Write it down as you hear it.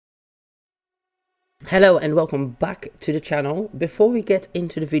Hello and welcome back to the channel. Before we get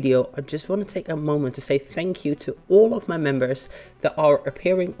into the video, I just want to take a moment to say thank you to all of my members that are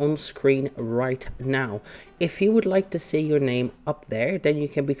appearing on screen right now. If you would like to see your name up there, then you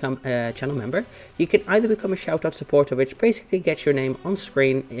can become a channel member. You can either become a shoutout supporter, which basically gets your name on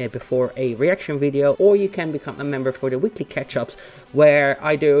screen before a reaction video, or you can become a member for the weekly catch-ups where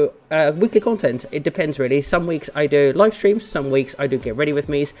I do weekly content. It depends really. Some weeks I do live streams, some weeks I do get ready with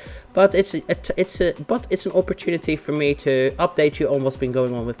me's, but it's an opportunity for me to update you on what's been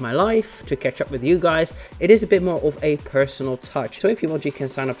going on with my life, to catch up with you guys. It is a bit more of a personal touch. So if you want, you can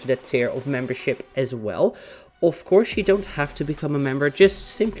sign up to that tier of membership as well. Of course, you don't have to become a member, just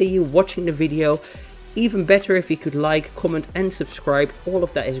simply you watching the video. Even better if you could like, comment and subscribe. All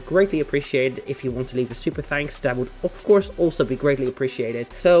of that is greatly appreciated. If you want to leave a super thanks, that would of course also be greatly appreciated.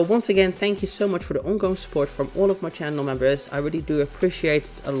 So once again, thank you so much for the ongoing support from all of my channel members. I really do appreciate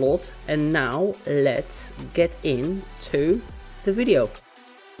it a lot. And now let's get into the video.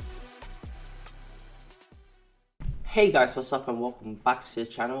 Hey guys, what's up and welcome back to the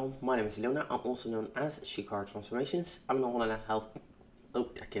channel. My name is Leona. I'm also known as Chikara Transformations. I'm an online health... Oh,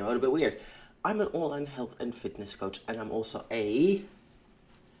 that came out a bit weird. I'm an online health and fitness coach, and I'm also a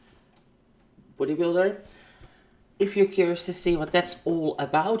bodybuilder. If you're curious to see what that's all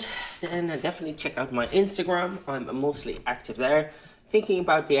about, then definitely check out my Instagram. I'm mostly active there. Thinking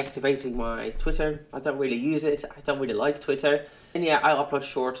about deactivating my Twitter. I don't really use it. I don't really like Twitter. And yeah, I upload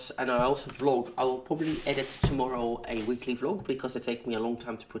shorts and I also vlog. I will probably edit tomorrow a weekly vlog because it takes me a long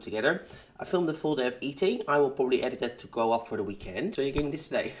time to put together. I filmed the full day of eating. I will probably edit it to go up for the weekend. So you're getting this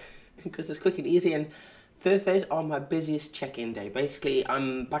today because it's quick and easy. And Thursdays are my busiest check-in day. Basically,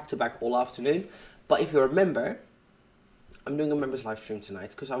 I'm back-to-back all afternoon. But if you remember, I'm doing a members live stream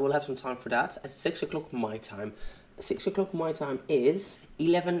tonight because I will have some time for that at 6 o'clock my time. 6 o'clock my time is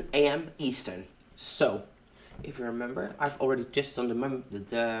 11 AM Eastern. So, if you remember, I've already just done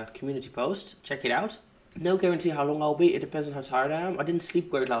the community post. Check it out. No guarantee how long I'll be. It depends on how tired I am. I didn't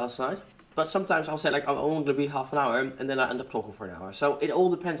sleep great last night. But sometimes I'll say like, I'm only going to be half an hour, and then I end up talking for an hour. So, it all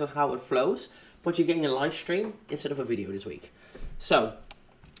depends on how it flows. But you're getting a live stream instead of a video this week. So,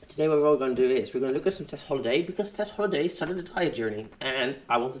 today what we're going to do is we're going to look at some Tess Holliday, because Tess Holliday started a diet journey, and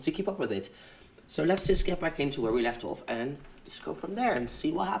I wanted to keep up with it. So let's just get back into where we left off and just go from there and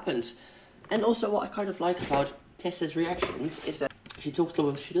see what happens. And also what I kind of like about Tess's reactions is that she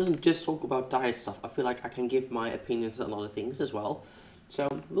doesn't just talk about diet stuff. I feel like I can give my opinions on other things as well. So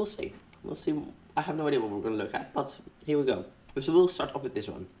we'll see. We'll see. I have no idea what we're going to look at, but here we go. So we'll start off with this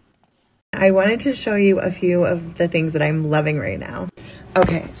one. I wanted to show you a few of the things that I'm loving right now.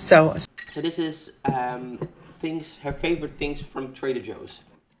 Okay, so this is her favorite things from Trader Joe's.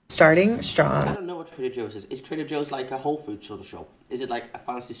 Starting strong. I don't know what Trader Joe's is. Is Trader Joe's like a Whole Foods sort of shop? Is it like a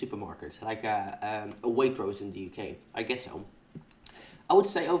fancy supermarket? Like a Waitrose in the UK? I guess so. I would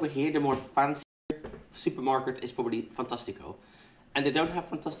say over here, the more fancy supermarket is probably Fantastico. And they don't have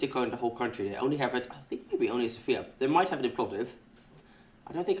Fantastico in the whole country. They only have it, I think maybe only in Sofia. They might have it in Plovdiv.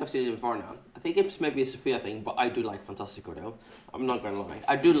 I don't think I've seen it in Varna. I think it's maybe a Sofia thing, but I do like Fantastico though. I'm not gonna lie.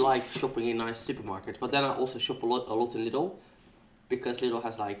 I do like shopping in nice supermarkets, but then I also shop a lot in Lidl. Because Lidl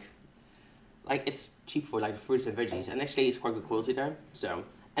has like it's cheap for like fruits and veggies, and actually it's quite good quality there. So,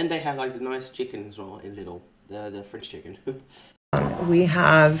 and they have like the nice chicken as well in Lidl, the French chicken. We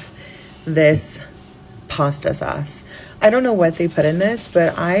have this pasta sauce. I don't know what they put in this,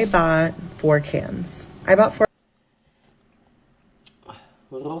 but I bought 4 cans. I bought 4.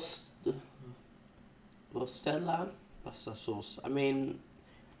 Rostella pasta sauce. I mean,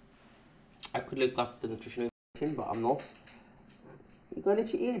 I could look up the nutritional information, but I'm not. You got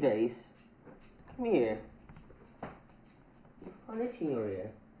itchy ear days? Come here. You've got itchy in your ear.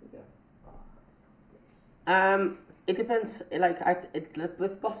 It depends.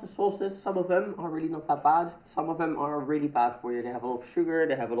 With pasta sauces, some of them are really not that bad. Some of them are really bad for you. They have a lot of sugar.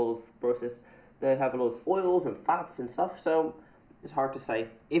 They have a lot of processed. They have a lot of oils and fats and stuff. So it's hard to say.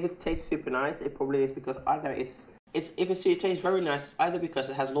 If it tastes super nice, it probably is because either it tastes very nice, either because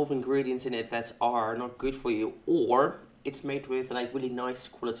it has a lot of ingredients in it that are not good for you, or it's made with like really nice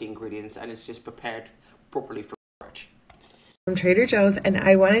quality ingredients and it's just prepared properly from scratch. From Trader Joe's, and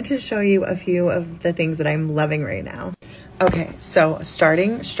I wanted to show you a few of the things that I'm loving right now. Okay, so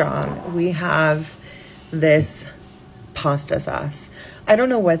starting strong, we have this pasta sauce. I don't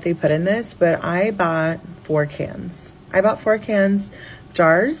know what they put in this, but I bought 4 cans. I bought 4 cans,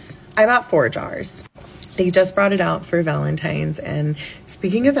 jars. I bought 4 jars. They just brought it out for Valentine's, and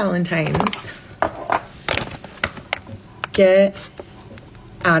speaking of Valentine's, get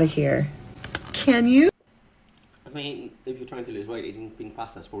out of here. Can you? mean, if you're trying to lose weight, eating pink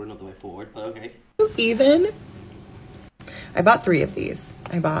pasta is probably not the way forward, but okay. Even, I bought 3 of these.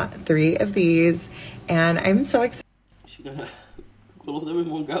 And I'm so excited. She's gonna cook all of them in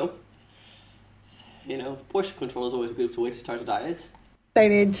one go. You know, portion control is always a good way to start a diet.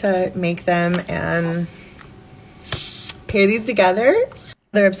 Excited to make them and pair these together.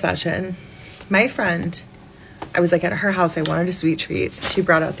 Their obsession. My friend, I was like at her house, I wanted a sweet treat. She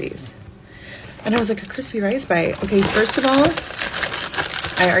brought out these. And I was like, a crispy rice bite. Okay, first of all,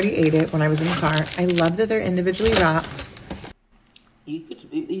 I already ate it when I was in the car. I love that they're individually wrapped. You could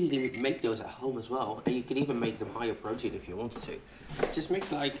easily make those at home as well, and you could even make them higher protein if you wanted to. Just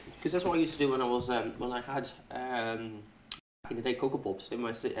mix like, because that's what I used to do when I was when I had back in the day Cocoa Pops in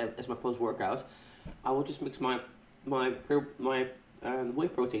my as my post workout. I would just mix my whey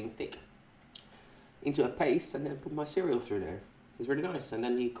protein thick into a paste and then put my cereal through there. It's really nice, and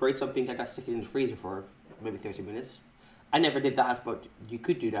then you create something like that, stick it in the freezer for maybe 30 minutes. I never did that, but you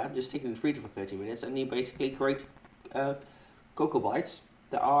could do that. Just stick it in the freezer for 30 minutes, and you basically create cocoa bites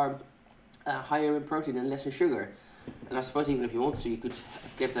that are higher in protein and less in sugar. And I suppose even if you wanted to, you could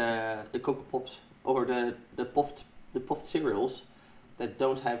get the Cocoa Pops or the puffed cereals that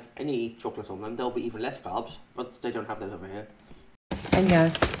don't have any chocolate on them. They'll be even less carbs, but they don't have those over here. And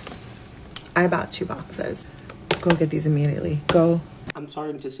yes, I bought 2 boxes. Go get these immediately. Go. I'm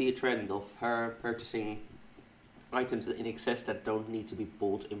starting to see a trend of her purchasing items in excess that don't need to be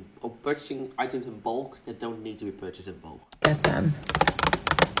bought in, or purchasing items in bulk that don't need to be purchased in bulk. Get them.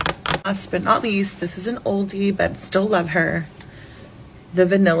 Last but not least, this is an oldie, but still love her. The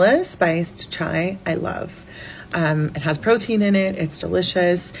vanilla spiced chai, I love. It has protein in it. It's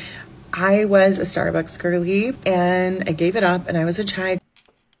delicious. I was a Starbucks girly, and I gave it up, and I was a chai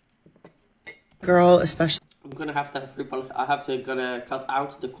girl, especially. I'm gonna have to gonna cut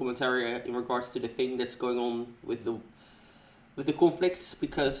out the commentary in regards to the thing that's going on with the conflicts,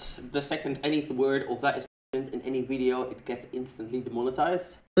 because the second any word of that is in any video, it gets instantly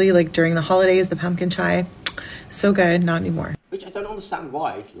demonetized. Really, like during the holidays, the pumpkin chai, so good. Not anymore. Which I don't understand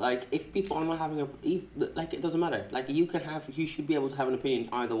why. Like, if people are not having like, it doesn't matter. Like, you should be able to have an opinion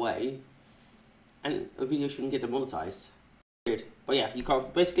either way, and a video shouldn't get demonetized. Weird. But yeah, you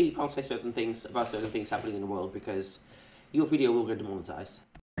can't say certain things about certain things happening in the world because your video will get demonetized.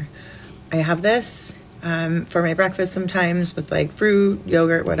 I have this for my breakfast sometimes with like fruit,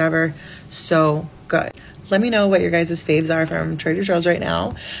 yogurt, whatever. So good. Let me know what your guys' faves are from Trader Joe's right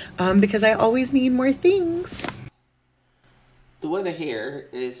now, because I always need more things. The weather here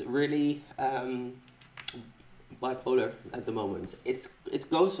is really bipolar at the moment. It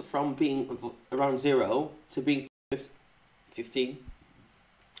goes from being around 0 to being 15.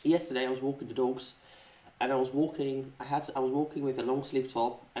 Yesterday I was walking the dogs, and I was walking with a long sleeve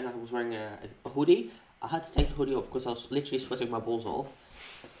top, and I was wearing a hoodie. I had to take the hoodie off because I was literally sweating my balls off.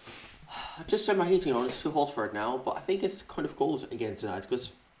 I just turned my heating on. It's too hot for it now, but I think it's kind of cold again tonight because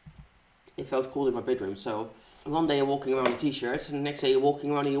it felt cold in my bedroom. So one day you're walking around in t-shirts, and the next day you're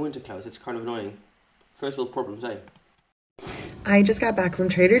walking around in your winter clothes. It's kind of annoying. First world problems, eh? I just got back from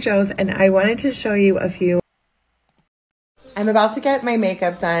Trader Joe's, and I wanted to show you a few. I'm about to get my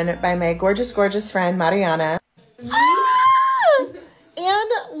makeup done by my gorgeous, gorgeous friend, Mariana. Ah!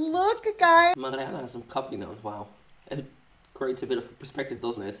 And look, guys. Mariana has some cupping on. Wow. It creates a bit of perspective,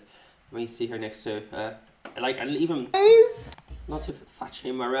 doesn't it? When you see her next to, and even, not to fat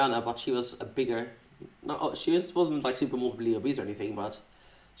shame Mariana, but she was a bigger, wasn't like super morbidly obese or anything, but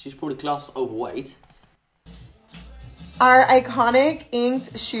she's probably classed overweight. Our iconic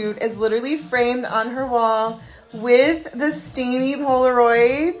inked shoot is literally framed on her wall with the steamy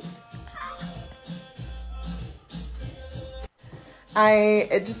Polaroids.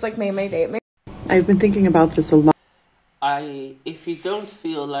 It just like made my day. I've been thinking about this a lot. If you don't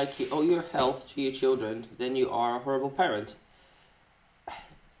feel like you owe your health to your children, then you are a horrible parent.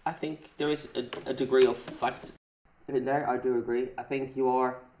 I think there is a degree of fact in there. I do agree. I think you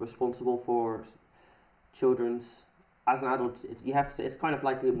are responsible for children's. As an adult, it's kind of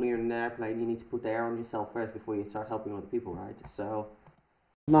like when you're in an airplane, you need to put the air on yourself first before you start helping other people, right? So,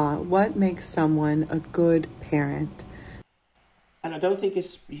 what makes someone a good parent? And I don't think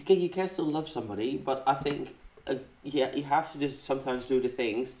you can still love somebody, but I think you have to just sometimes do the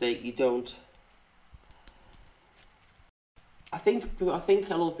things that you don't. I think a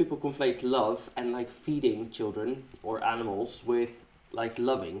lot of people conflate love and like feeding children or animals with like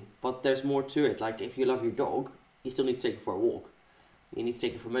loving, but there's more to it. Like if you love your dog, you still need to take it for a walk. You need to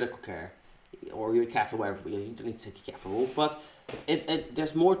take it for medical care, or your cat or whatever. You don't need to take your cat for a walk, but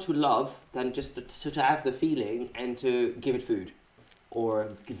there's more to love than just to have the feeling and to give it food, or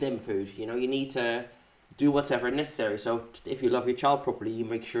give them food. You know, you need to do whatever necessary. So if you love your child properly, you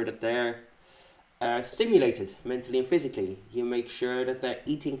make sure that they're stimulated mentally and physically. You make sure that they're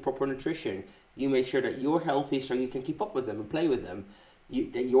eating proper nutrition. You make sure that you're healthy so you can keep up with them and play with them.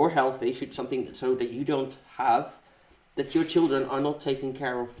 That you're healthy should something so that you don't have, that your children are not taking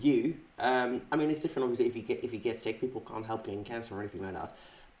care of you. I mean, it's different obviously if you get sick. People can't help getting cancer or anything like that.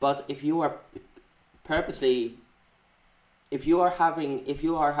 But if you are purposely, if you are having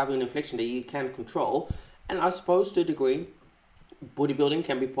an affliction that you can't control, and I suppose to a degree, bodybuilding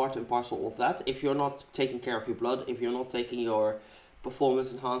can be part and parcel of that. If you're not taking care of your blood, if you're not taking your performance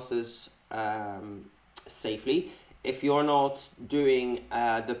enhancers safely, if you're not doing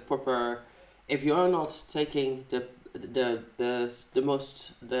the proper, if you're not taking the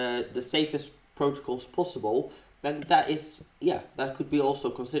safest protocols possible, then that is, that could be also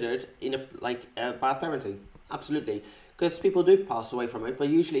considered in bad parenting. Absolutely, because people do pass away from it, but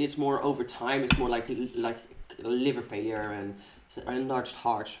usually it's more over time. It's more like liver failure and enlarged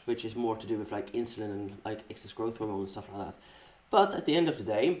heart, which is more to do with like insulin and like excess growth hormone and stuff like that. But at the end of the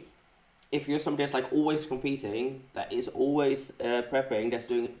day, if you're somebody that's like always competing, that is always prepping,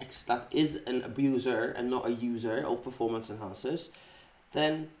 that is an abuser and not a user of performance enhancers,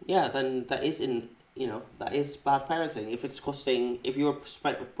 then that is bad parenting. If it's costing, if you're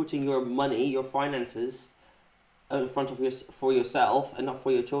putting your money, your finances in front of for yourself and not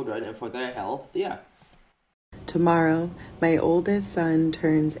for your children and for their health, Tomorrow, my oldest son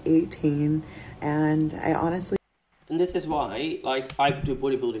turns 18, and I honestly... And this is why, like, I do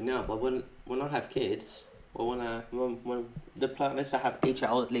bodybuilding now, but when I have kids, or when the plan is to have a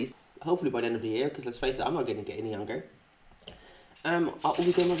child at least, hopefully by the end of the year, because let's face it, I'm not going to get any younger.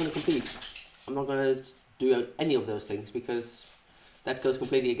 Obviously I'm not going to compete. I'm not going to do any of those things, because that goes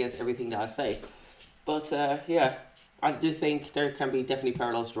completely against everything that I say. But, I do think there can be definitely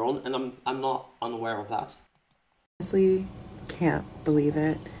parallels drawn, and I'm not unaware of that. Honestly can't believe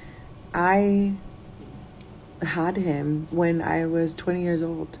it. I had him when I was 20 years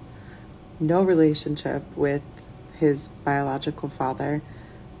old. No relationship with his biological father.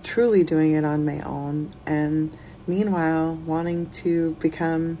 Truly doing it on my own. And meanwhile, wanting to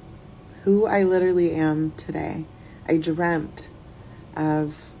become who I literally am today. I dreamt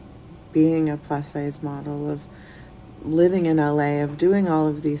of being a plus size model, of living in LA, of doing all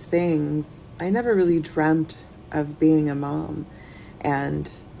of these things. I never really dreamt of being a mom. And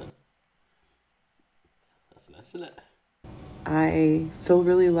that's nice, isn't it? I feel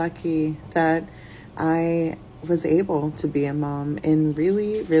really lucky that I was able to be a mom in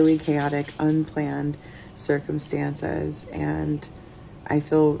really, really chaotic, unplanned circumstances. And I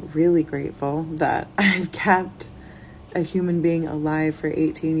feel really grateful that I've kept a human being alive for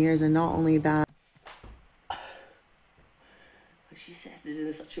 18 years. And not only that, she says this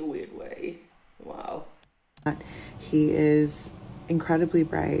in such a weird way. Wow. He is incredibly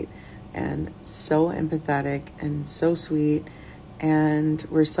bright and so empathetic and so sweet, and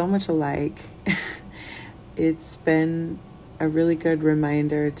we're so much alike. It's been a really good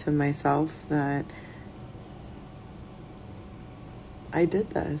reminder to myself that I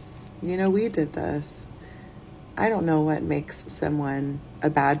did this. We did this. I don't know what makes someone a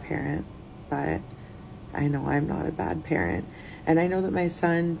bad parent, but I know I'm not a bad parent. And I know that my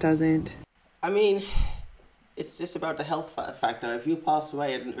son doesn't. I mean, it's just about the health factor. If you pass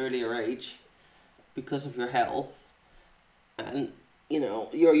away at an earlier age because of your health, and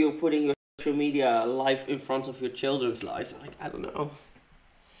you're putting your social media life in front of your children's lives, like, I don't know.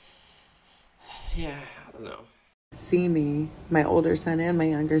 Yeah, I don't know. See me, my older son and my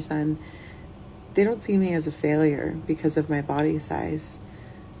younger son, they don't see me as a failure because of my body size.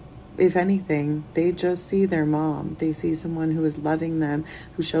 If anything, they just see their mom. They see someone who is loving them,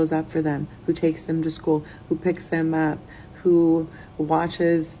 who shows up for them, who takes them to school, who picks them up, who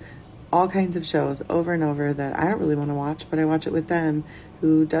watches all kinds of shows over and over that I don't really want to watch, but I watch it with them,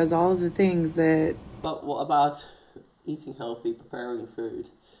 who does all of the things that... But what about eating healthy, preparing food,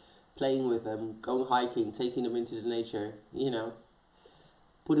 playing with them, going hiking, taking them into the nature,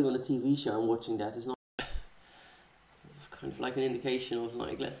 putting on a TV show and watching that is not... It's kind of like an indication of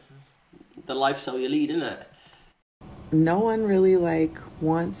like the lifestyle you lead, isn't it? No one really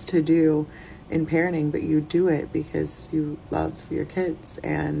wants to do in parenting, but you do it because you love your kids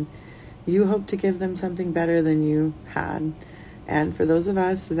and you hope to give them something better than you had. And for those of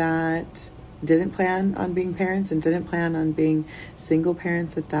us that didn't plan on being parents and didn't plan on being single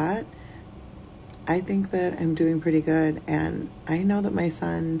parents at that, I think that I'm doing pretty good. And I know that my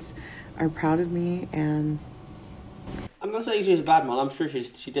sons are proud of me. And I'm not saying she's a bad mom. I'm sure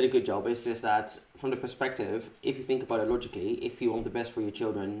she did a good job. It's just that from the perspective, if you think about it logically, if you want the best for your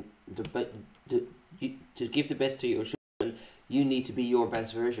children, to give the best to your children, you need to be your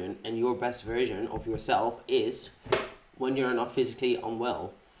best version, and your best version of yourself is when you're not physically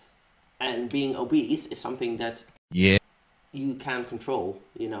unwell. And being obese is something that you can control.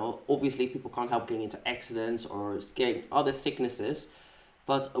 You know, obviously people can't help getting into accidents or getting other sicknesses,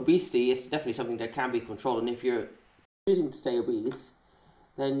 but obesity is definitely something that can be controlled. And if you're choosing to stay obese,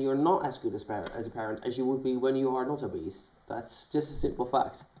 then you're not as good as a parent as you would be when you are not obese. That's just a simple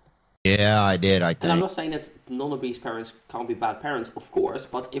fact. Yeah, I did, I think. And I'm not saying that non-obese parents can't be bad parents, of course,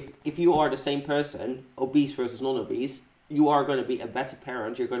 but if you are the same person, obese versus non-obese, you are going to be a better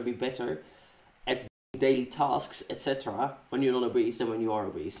parent, you're going to be better at daily tasks, etc., when you're non-obese than when you are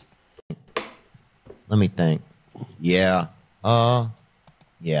obese. Let me think. Yeah.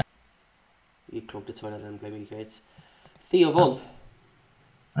 Yeah. You clogged the toilet and blame your kids. Theo Von.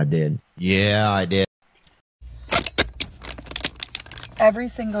 I did. Yeah, I did. Every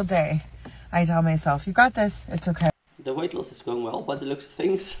single day, I tell myself, you got this, it's okay. The weight loss is going well by the looks of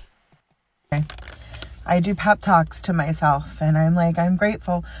things. I do pep talks to myself, and I'm like, I'm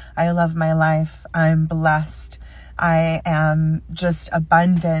grateful. I love my life. I'm blessed. I am just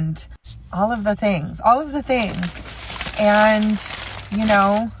abundant. All of the things. And, you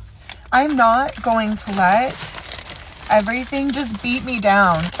know, I'm not going to let everything just beat me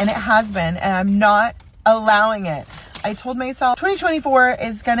down, and it has been, and I'm not allowing it. I told myself 2024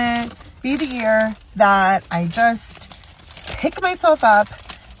 is gonna be the year that I just pick myself up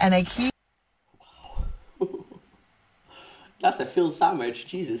and I keep That's a Phil sandwich,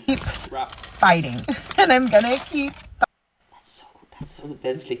 Jesus. fighting. And I'm gonna keep That's so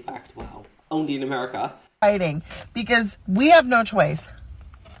densely packed, wow. Only in America. fighting because we have no choice.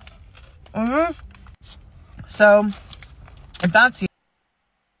 So if that's you,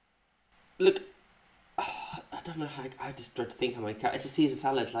 look, I don't know how I just start to think how many calories. It's a Caesar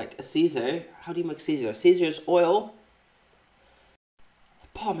salad, like a Caesar. How do you make Caesar? Caesar is oil,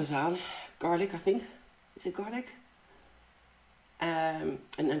 parmesan, garlic, I think. Is it garlic? And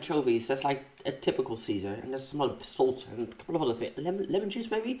anchovies. That's like a typical Caesar. And there's some other salt and a couple of other things. Lemon juice,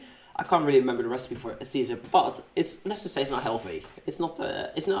 maybe. I can't really remember the recipe for a Caesar, but let's just say it's not healthy. It's not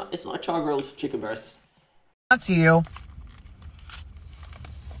a char grilled chicken breast. that's you.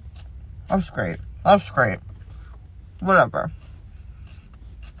 That's great. Whatever.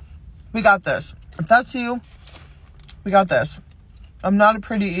 We got this. If that's you, we got this. I'm not a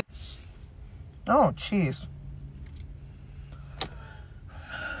pretty... Oh, jeez.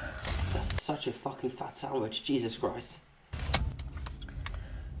 That's such a fucking fat sandwich. Jesus Christ.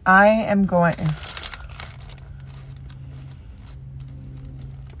 I am going...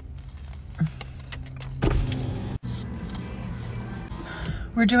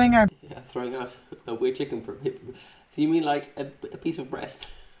 We're doing our... Yeah, throwing out a weird chicken. You mean like a piece of breast?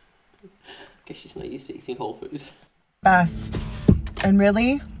 I guess she's not used to eating whole foods. best. And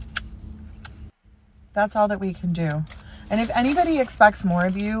really, that's all that we can do. And if anybody expects more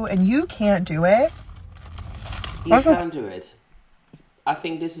of you and you can't do it, you can do it. I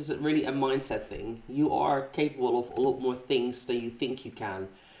think this is really a mindset thing. You are capable of a lot more things than you think you can.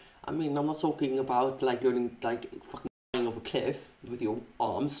 I mean, I'm not talking about like learning like fucking flying off a cliff with your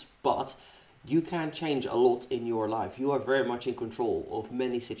arms, but you can change a lot in your life. You are very much in control of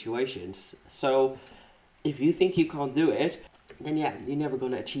many situations. So if you think you can't do it, then yeah, you're never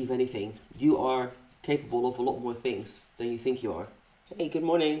going to achieve anything. You are capable of a lot more things than you think you are. Hey, good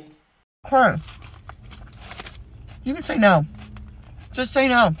morning. okay, you can say no. Just say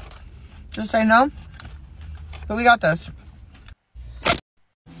no. Just say no. But we got this.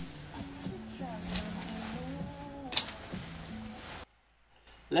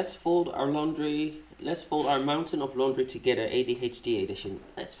 Let's fold our laundry. Let's fold our mountain of laundry together. ADHD edition.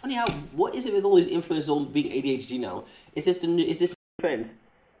 It's funny how. What is it with all these influences on being ADHD now? Is this the new? Is this the trend?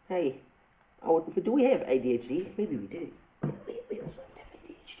 Hey, do we have ADHD? Maybe we do. We also have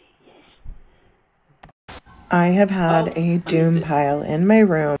ADHD. Yes. I have had a doom pile in my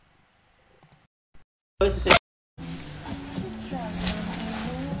room.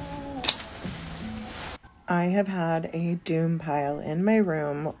 I have had a doom pile in my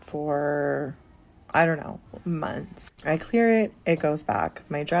room for, I don't know, months. I clear it, it goes back.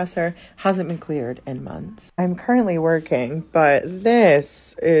 My dresser hasn't been cleared in months. I'm currently working, but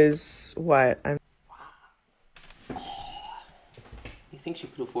this is what I'm... You think she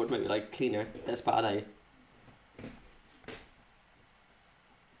could afford maybe like a cleaner? That's bad, eh?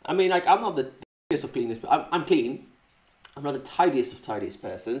 I mean, like, I'm not the tidiest of cleaners, but I'm clean. I'm not the tidiest of tidiest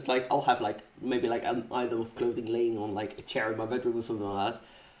persons. Like, I'll have like maybe like an item of clothing laying on like a chair in my bedroom or something like that.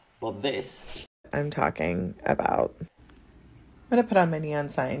 But this, I'm talking about going to put on my neon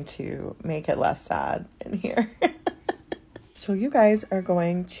sign to make it less sad in here. So you guys are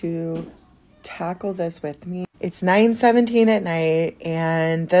going to tackle this with me. It's 9:17 at night,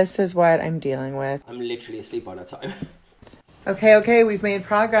 and this is what I'm dealing with. I'm literally asleep by that time. Okay, we've made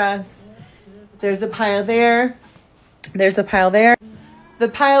progress. There's a pile there. There's a pile there. The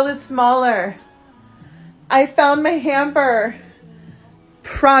pile is smaller. I found my hamper.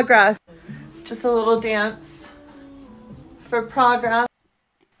 Progress. Just a little dance for progress.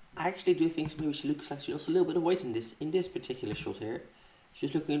 I actually do think maybe she looks like she lost a little bit of weight in this particular shot here.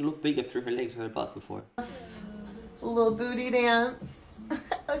 She's looking a lot bigger through her legs and her butt before. A little booty dance.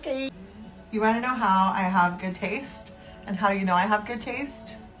 Okay. You want to know how I have good taste? And how you know I have good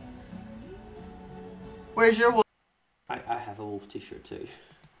taste? Where's your wolf? I have a wolf t-shirt too.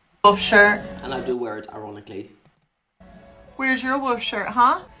 Wolf shirt. And I do wear it ironically. Where's your wolf shirt,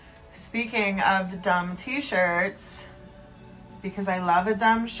 huh? Speaking of dumb t-shirts, because I love a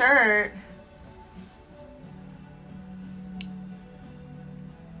dumb shirt.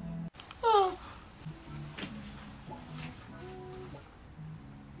 Oh.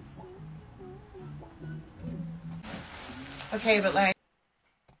 Okay, but like,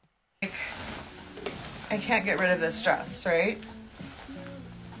 I can't get rid of this dress, right?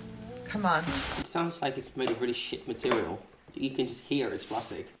 Come on. It sounds like it's made of really shit material. You can just hear it's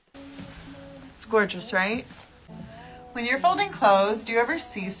plastic. It's gorgeous, right? When you're folding clothes, do you ever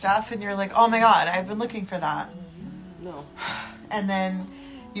see stuff and you're like, oh my God, I've been looking for that? No. And then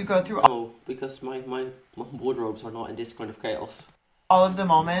you go through Oh, because my wardrobes are not in this kind of chaos. all of the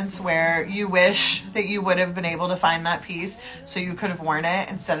moments where you wish that you would have been able to find that piece so you could have worn it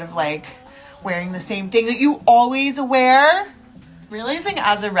instead of like wearing the same thing that you always wear. Realizing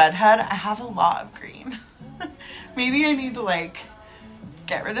as a redhead, I have a lot of green. Maybe I need to like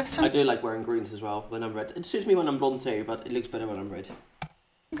get rid of some I do like wearing greens as well when I'm red. It suits me when I'm blonde too, but it looks better when I'm red.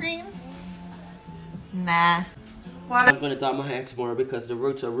 green. Nah. What? I'm gonna dye my hair tomorrow because the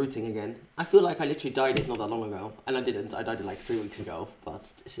roots are rooting again. I feel like I literally dyed it not that long ago, and I didn't. I dyed it like 3 weeks ago.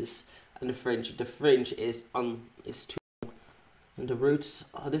 But this is, and the fringe is too long. And the roots.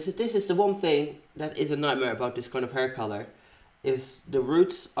 Oh, this is the one thing that is a nightmare about this kind of hair color, is the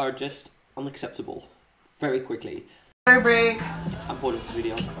roots are just unacceptable, very quickly. Water break. I'm bored of this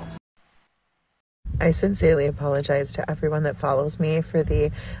video. I sincerely apologize to everyone that follows me for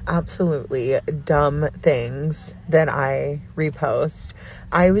the absolutely dumb things that I repost.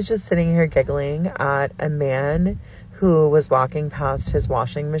 I was just sitting here giggling at a man who was walking past his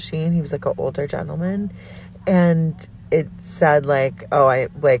washing machine. He was like an older gentleman, and it said like, oh, I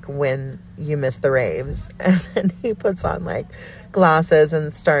like when you miss the raves. And then he puts on like glasses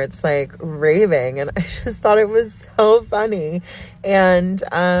and starts like raving, and I just thought it was so funny. And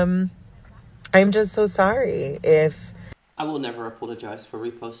I'm just so sorry if... I will never apologize for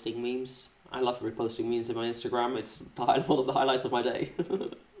reposting memes. I love reposting memes on my Instagram. It's one of the highlights of my day.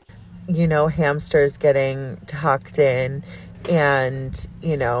 You know, hamsters getting tucked in and,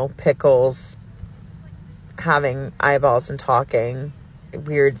 you know, pickles having eyeballs and talking.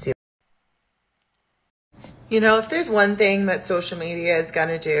 Weirds you. You know, if there's one thing that social media is going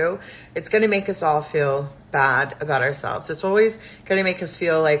to do, it's going to make us all feel bad about ourselves. It's always going to make us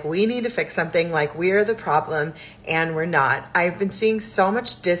feel like we need to fix something, like we're the problem, and we're not. I've been seeing so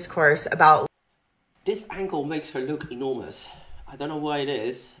much discourse about... This angle makes her look enormous. I don't know why it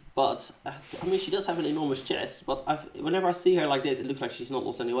is, but I mean, she does have an enormous chest, but whenever I see her like this, it looks like she's not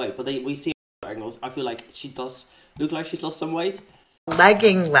lost any weight. But we see her angles, I feel like she does look like she's lost some weight.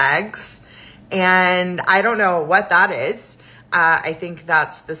 Legging legs, and I don't know what that is. I think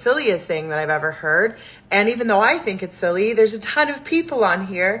that's the silliest thing that I've ever heard. And even though I think it's silly, there's a ton of people on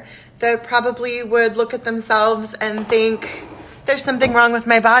here that probably would look at themselves and think there's something wrong with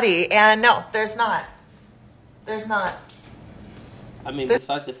my body. And no, there's not. There's not. I mean,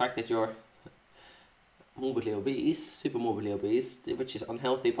 besides the fact that you're morbidly obese, super morbidly obese, which is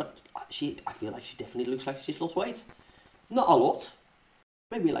unhealthy, but I feel like she definitely looks like she's lost weight. Not a lot.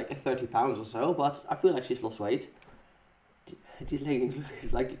 Maybe like 30 pounds or so, but I feel like she's lost weight. These leggings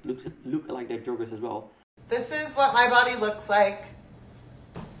look like they're joggers as well. This is what my body looks like.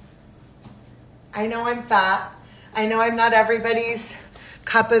 I know I'm fat. I know I'm not everybody's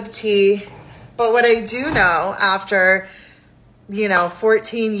cup of tea. But what I do know after,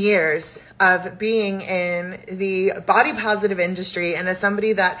 14 years of being in the body positive industry and as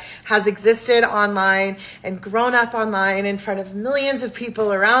somebody that has existed online and grown up online in front of millions of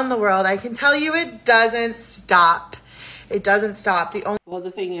people around the world, I can tell you it doesn't stop. It doesn't stop. Well,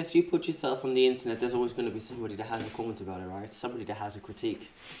 the thing is, you put yourself on the internet, there's always going to be somebody that has a comment about it, right? Somebody that has a critique,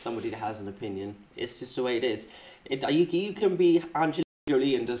 somebody that has an opinion. It's just the way it is. You can be Angelina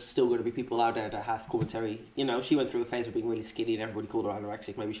Jolie and there's still going to be people out there that have commentary. You know, she went through a phase of being really skinny and everybody called her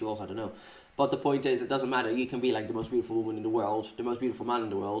anorexic. Maybe she was, I don't know. But the point is, it doesn't matter. You can be like the most beautiful woman in the world, the most beautiful man in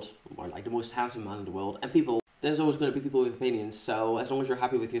the world, or like the most handsome man in the world. And there's always going to be people with opinions. So as long as you're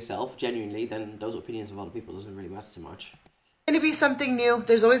happy with yourself, genuinely, then those opinions of other people doesn't really matter too much. Going to be something new.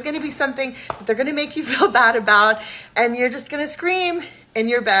 There's always going to be something that they're going to make you feel bad about, and you're just going to scream in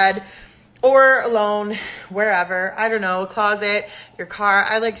your bed or alone, wherever. I don't know, a closet, your car.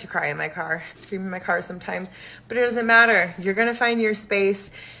 I like to cry in my car, scream in my car sometimes, but it doesn't matter. You're going to find your space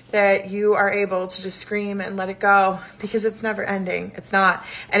that you are able to just scream and let it go, because it's never ending. It's not.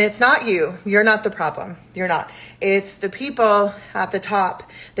 And it's not you. You're not the problem. You're not. It's the people at the top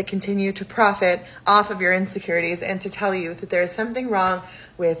that continue to profit off of your insecurities and to tell you that there is something wrong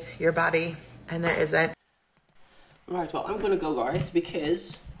with your body, and there isn't. Right, well, I'm going to go, guys,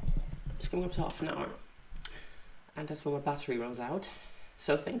 because it's coming up to half an hour. And that's when my battery runs out.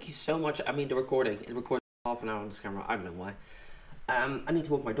 So thank you so much. I mean, it records half an hour on this camera. I don't know why. I need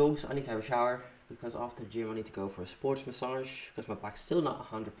to walk my dogs. I need to have a shower, because after the gym I need to go for a sports massage, because my back's still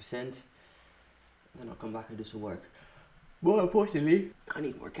not 100%. Then I'll come back and do some work. More importantly, I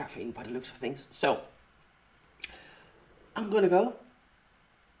need more caffeine by the looks of things. So, I'm gonna go.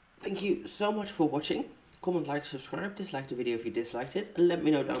 Thank you so much for watching. Comment, like, subscribe, dislike the video if you disliked it, and let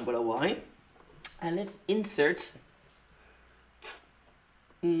me know down below why. And let's insert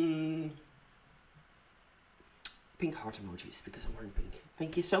pink heart emojis, because I'm wearing pink.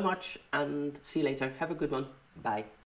 Thank you so much, and see you later. Have a good one. Bye.